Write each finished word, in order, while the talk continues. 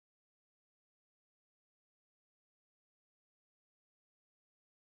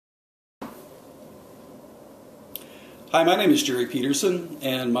Hi, my name is Jerry Peterson,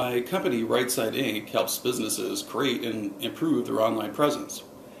 and my company RightSide Inc. helps businesses create and improve their online presence.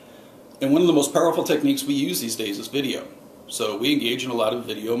 And one of the most powerful techniques we use these days is video. So we engage in a lot of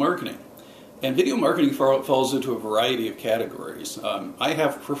video marketing. And video marketing falls into a variety of categories. I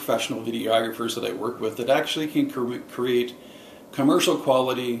have professional videographers that I work with that actually can create commercial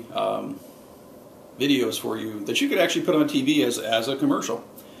quality videos for you that you could actually put on TV as a commercial.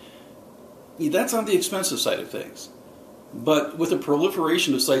 That's on the expensive side of things. But with the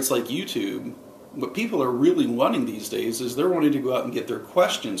proliferation of sites like YouTube, what people are really wanting these days is they're wanting to go out and get their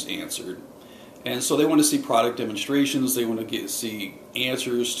questions answered. And so they want to see product demonstrations, they want to see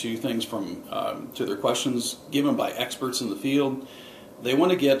answers to things from to their questions given by experts in the field. They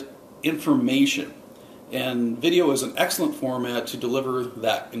want to get information. And video is an excellent format to deliver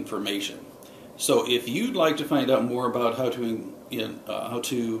that information. So if you'd like to find out more about how to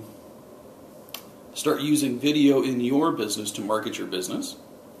start using video in your business to market your business,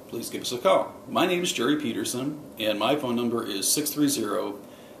 please give us a call. My name is Jerry Peterson, and my phone number is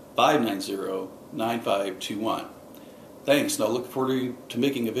 630-590-9521. Thanks, and I'll look forward to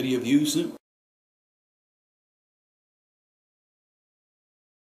making a video of you soon.